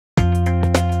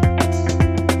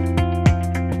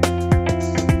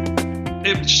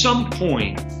at some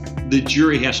point, the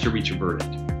jury has to reach a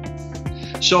verdict.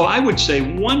 So I would say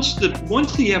once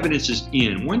the evidence is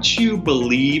in, once you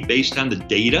believe based on the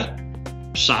data,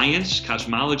 science,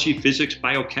 cosmology, physics,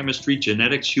 biochemistry,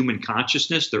 genetics, human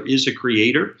consciousness, there is a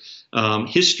creator,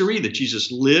 history, that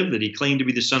Jesus lived, that he claimed to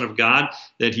be the Son of God,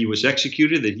 that he was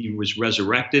executed, that he was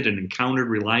resurrected and encountered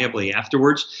reliably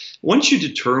afterwards. Once you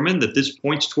determine that this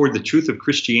points toward the truth of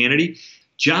Christianity,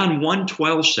 John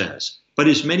 1:12 says, "But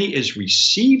as many as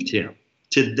received him,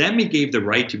 to them he gave the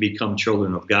right to become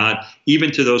children of God,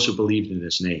 even to those who believed in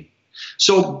his name."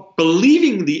 So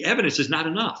believing the evidence is not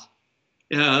enough.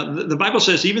 The Bible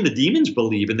says even the demons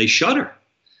believe and they shudder.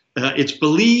 It's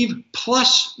believe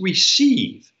plus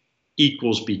receive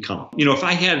equals become. You know, if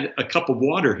I had a cup of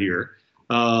water here,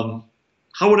 how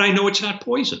would I know it's not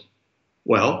poison?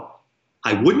 Well,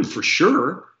 I wouldn't for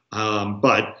sure,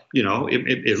 but you know,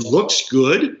 it looks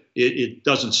good. It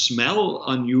doesn't smell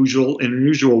unusual in an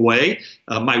unusual way.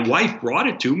 My wife brought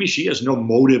it to me. She has no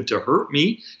motive to hurt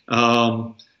me.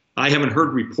 I haven't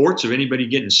heard reports of anybody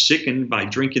getting sickened by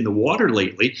drinking the water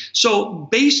lately. So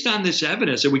based on this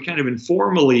evidence that we kind of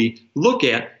informally look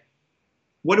at,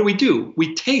 what do?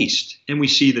 We taste and we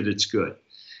see that it's good.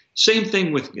 Same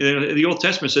thing with the Old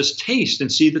Testament says, taste and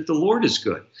see that the Lord is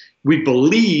good. We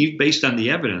believe based on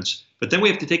the evidence, but then we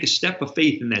have to take a step of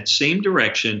faith in that same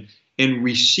direction and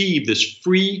receive this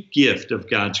free gift of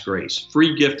God's grace,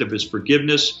 free gift of his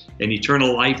forgiveness and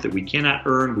eternal life that we cannot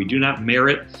earn, we do not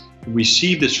merit.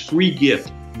 Receive this free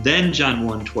gift. Then John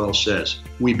 1:12 says,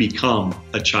 we become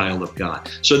a child of God.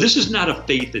 So this is not a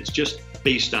faith that's just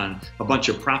based on a bunch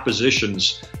of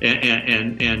propositions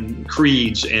and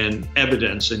creeds and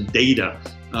evidence and data.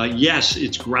 Yes,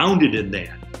 it's grounded in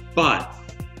that, but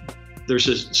there's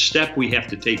a step we have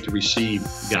to take to receive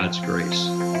God's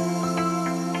grace.